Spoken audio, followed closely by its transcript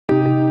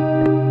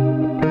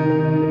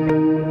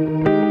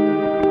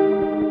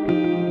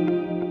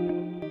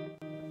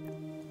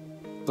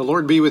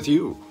Lord be with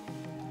you.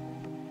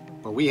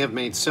 Well, we have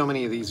made so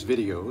many of these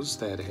videos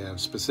that have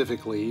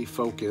specifically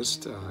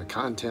focused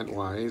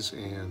content-wise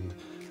and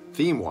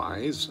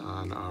theme-wise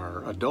on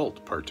our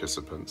adult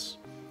participants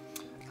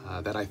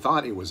that I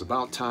thought it was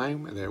about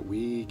time that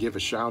we give a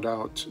shout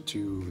out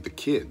to the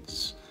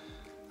kids.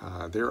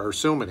 There are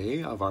so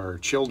many of our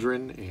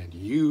children and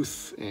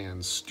youth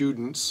and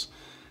students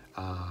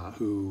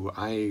who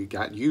I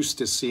got used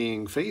to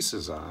seeing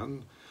faces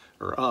on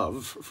or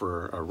of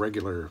for a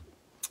regular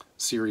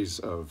series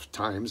of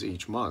times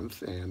each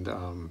month, and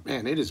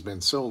man, it has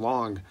been so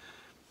long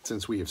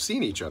since we have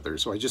seen each other,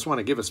 so I just want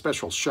to give a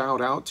special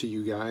shout out to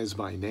you guys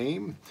by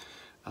name,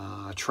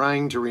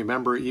 trying to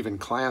remember even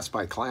class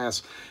by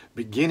class,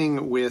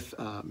 beginning with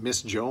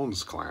Miss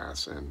Jones'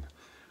 class, and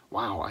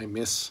wow, I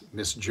miss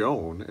Miss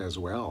Joan as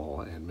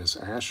well, and Miss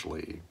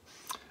Ashley,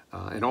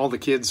 and all the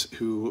kids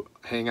who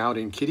hang out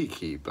in Kitty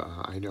Keep.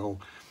 I know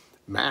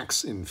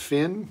Max and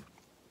Finn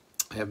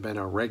have been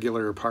a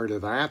regular part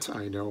of that.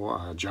 I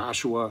know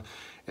Joshua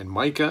and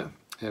Micah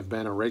have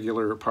been a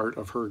regular part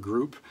of her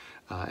group,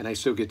 and I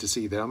still get to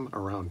see them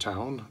around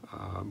town,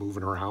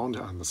 moving around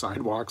on the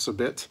sidewalks a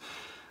bit.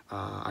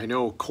 I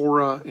know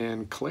Cora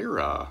and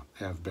Clara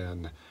have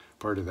been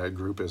part of that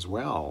group as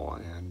well,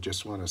 and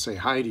just want to say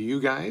hi to you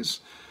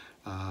guys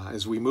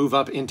as we move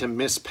up into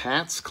Miss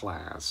Pat's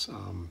class.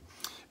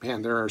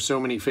 Man, there are so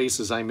many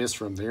faces I miss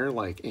from there,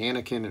 like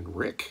Anakin and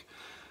Rick.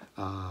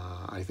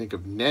 I think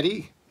of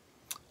Nettie.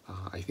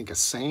 I think of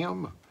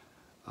Sam.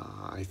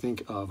 I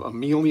think of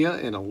Amelia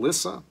and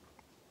Alyssa.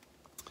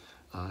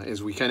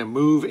 As we kind of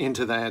move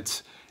into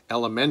that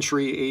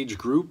elementary age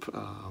group,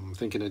 I'm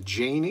thinking of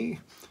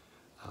Janie,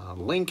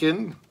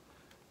 Lincoln,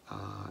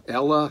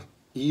 Ella,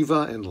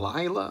 Eva, and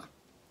Lila.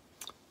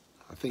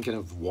 Thinking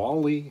of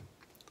Wally.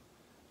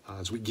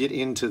 As we get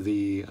into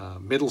the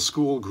middle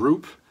school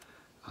group,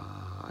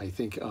 I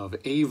think of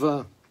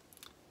Ava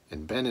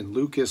and Ben and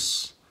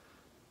Lucas.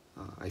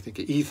 I think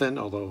of Ethan,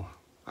 although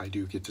I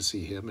do get to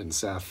see him and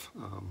Seth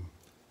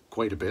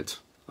quite a bit.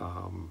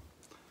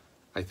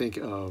 I think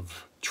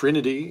of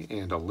Trinity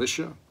and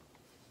Alicia.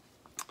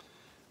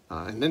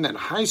 And then that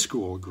high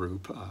school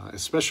group,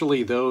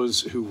 especially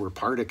those who were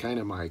part of kind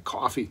of my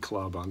coffee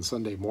club on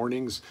Sunday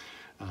mornings,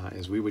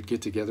 as we would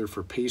get together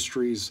for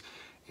pastries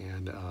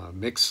and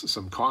mix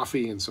some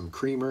coffee and some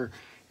creamer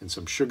and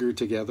some sugar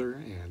together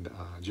and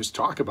just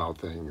talk about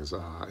things.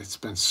 It's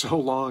been so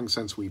long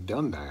since we've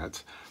done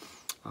that.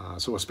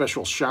 So a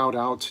special shout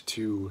out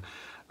to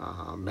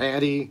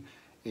Maddie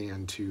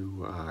and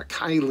to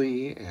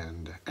Kylie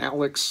and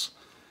Alex,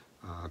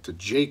 to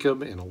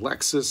Jacob and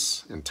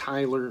Alexis and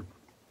Tyler.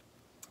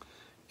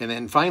 And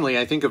then finally,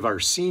 I think of our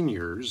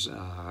seniors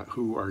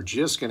who are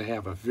just going to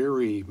have a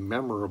very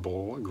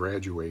memorable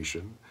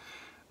graduation.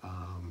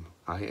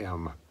 I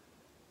am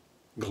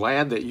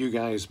glad that you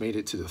guys made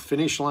it to the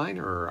finish line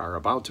or are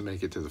about to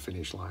make it to the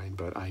finish line,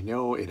 but I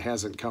know it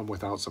hasn't come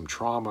without some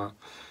trauma.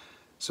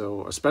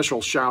 So a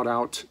special shout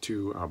out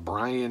to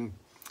Brian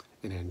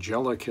and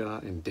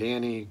Angelica and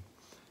Danny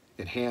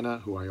and Hannah,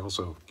 who I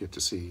also get to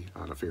see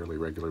on a fairly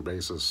regular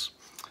basis,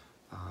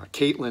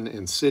 Caitlin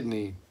and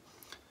Sydney.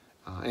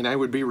 And I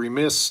would be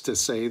remiss to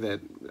say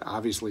that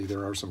obviously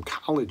there are some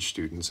college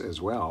students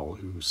as well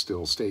who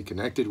still stay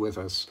connected with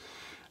us,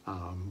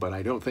 but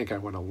I don't think I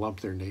want to lump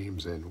their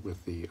names in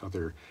with the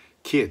other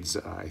kids.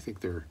 I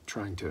think they're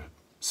trying to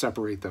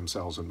separate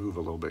themselves and move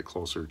a little bit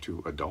closer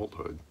to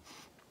adulthood.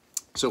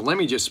 So let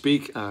me just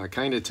speak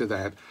kind of to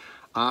that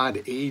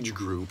odd age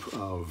group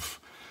of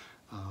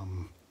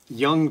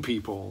young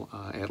people,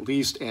 at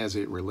least as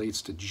it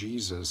relates to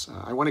Jesus.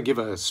 I want to give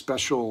a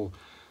special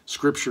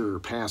scripture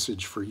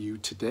passage for you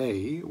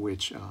today,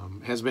 which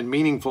has been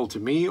meaningful to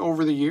me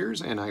over the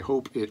years, and I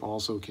hope it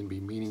also can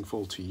be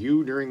meaningful to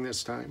you during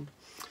this time.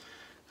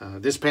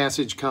 This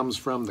passage comes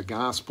from the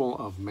Gospel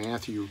of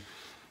Matthew,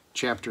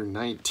 chapter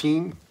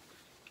 19,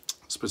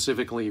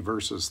 specifically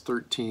verses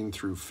 13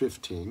 through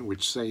 15,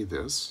 which say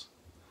this: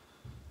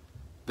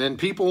 Then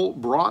people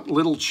brought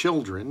little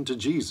children to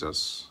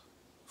Jesus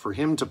for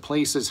him to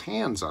place his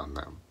hands on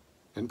them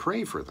and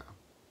pray for them.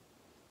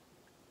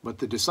 But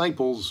the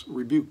disciples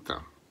rebuked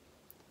them.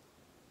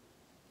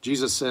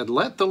 Jesus said,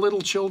 Let the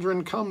little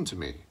children come to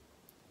me,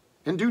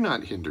 and do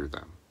not hinder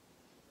them,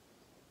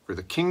 for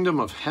the kingdom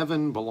of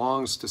heaven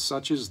belongs to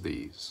such as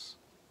these.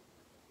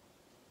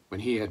 When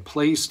he had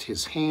placed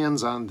his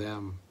hands on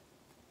them,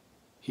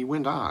 he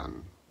went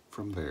on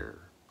from there.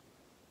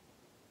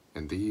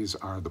 And these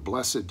are the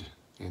blessed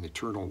and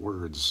eternal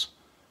words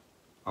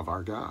of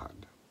our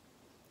God.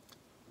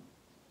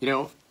 You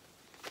know,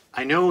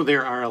 I know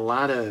there are a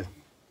lot of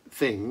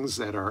things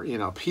that are in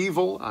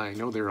upheaval. I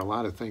know there are a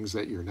lot of things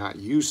that you're not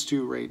used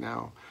to right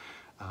now.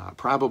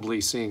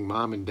 Probably seeing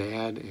mom and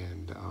dad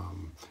and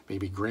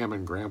maybe grandma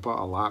and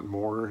grandpa a lot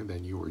more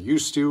than you were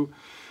used to.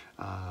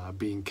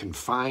 Being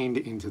confined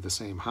into the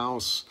same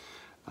house.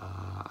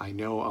 I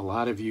know a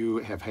lot of you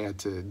have had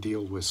to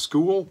deal with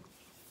school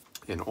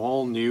in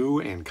all new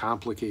and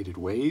complicated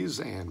ways,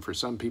 and for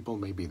some people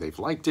maybe they've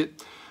liked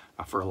it.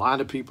 For a lot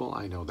of people,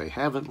 I know they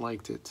haven't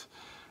liked it.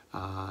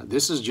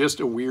 This is just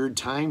a weird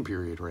time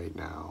period right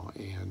now.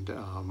 And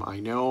I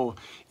know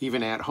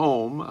even at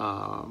home,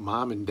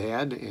 mom and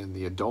dad and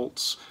the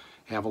adults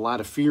have a lot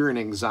of fear and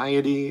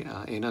anxiety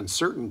and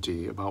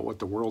uncertainty about what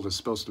the world is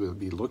supposed to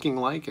be looking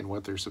like and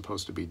what they're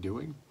supposed to be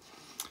doing.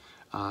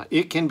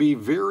 It can be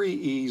very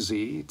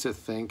easy to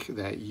think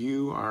that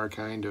you are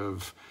kind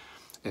of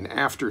an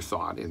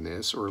afterthought in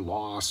this, or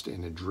lost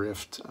and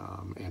adrift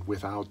and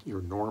without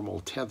your normal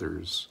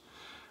tethers.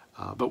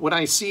 But what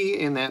I see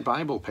in that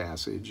Bible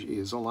passage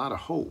is a lot of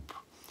hope.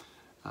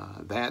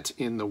 That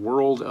in the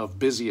world of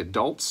busy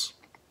adults,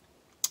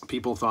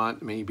 people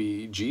thought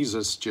maybe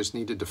Jesus just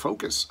needed to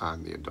focus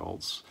on the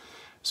adults.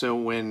 So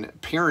when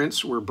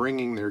parents were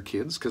bringing their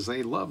kids, because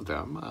they loved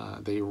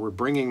them, they were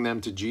bringing them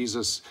to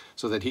Jesus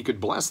so that he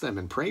could bless them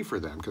and pray for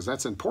them, because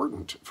that's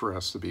important for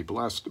us to be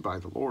blessed by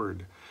the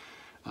Lord.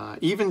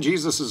 Even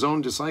Jesus'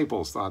 own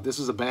disciples thought, this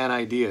is a bad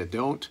idea.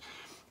 Don't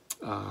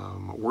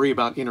worry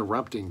about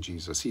interrupting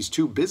Jesus. He's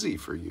too busy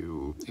for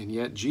you. And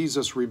yet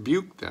Jesus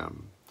rebuked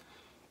them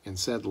and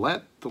said,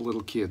 let the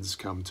little kids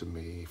come to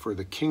me, for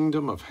the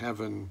kingdom of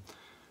heaven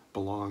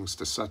belongs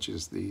to such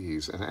as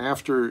these. And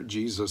after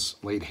Jesus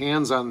laid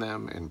hands on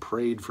them and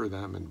prayed for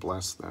them and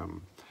blessed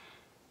them,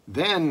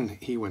 then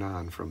he went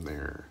on from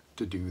there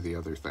to do the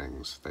other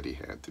things that he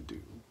had to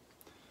do.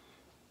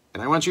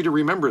 And I want you to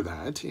remember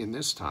that in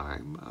this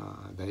time,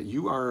 that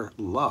you are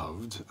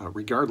loved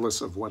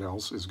regardless of what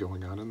else is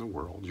going on in the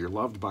world. You're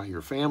loved by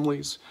your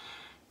families,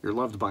 you're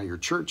loved by your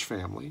church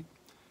family,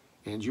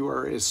 and you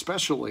are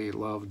especially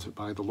loved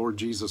by the Lord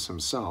Jesus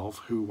himself,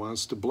 who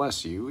wants to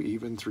bless you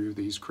even through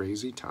these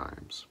crazy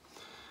times.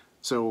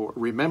 So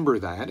remember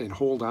that and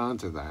hold on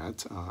to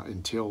that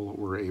until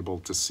we're able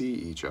to see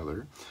each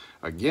other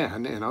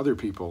again and other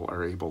people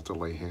are able to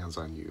lay hands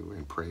on you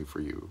and pray for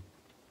you.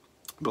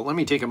 But let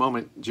me take a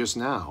moment just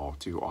now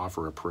to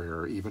offer a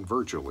prayer, even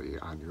virtually,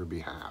 on your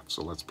behalf.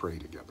 So let's pray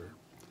together.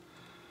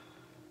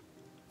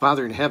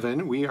 Father in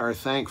heaven, we are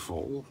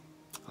thankful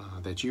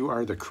that you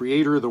are the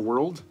creator of the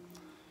world,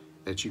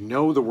 that you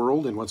know the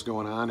world and what's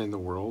going on in the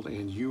world,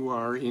 and you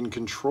are in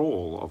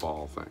control of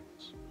all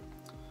things.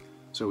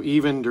 So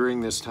even during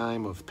this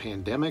time of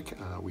pandemic,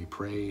 we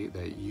pray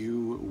that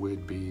you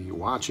would be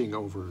watching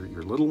over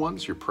your little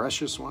ones, your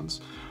precious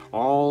ones,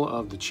 all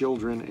of the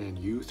children and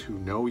youth who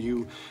know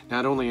you,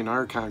 not only in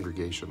our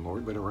congregation,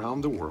 Lord, but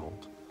around the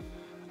world.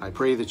 I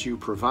pray that you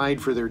provide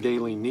for their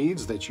daily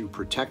needs, that you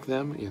protect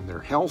them in their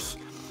health,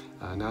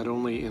 not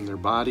only in their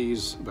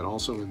bodies, but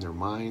also in their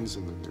minds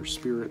and in their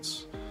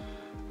spirits.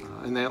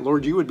 And that,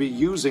 Lord, you would be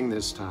using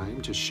this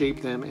time to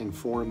shape them and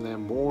form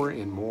them more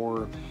and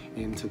more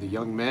into the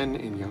young men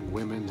and young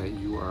women that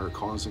you are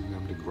causing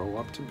them to grow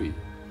up to be.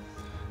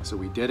 So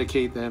we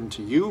dedicate them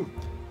to you,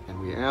 and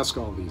we ask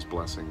all these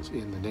blessings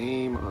in the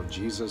name of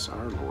Jesus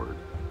our Lord.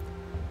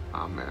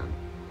 Amen.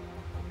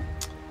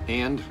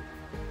 And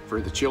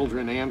for the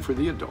children and for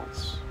the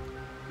adults,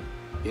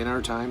 in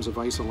our times of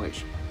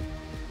isolation,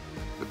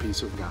 the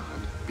peace of God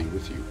be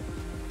with you.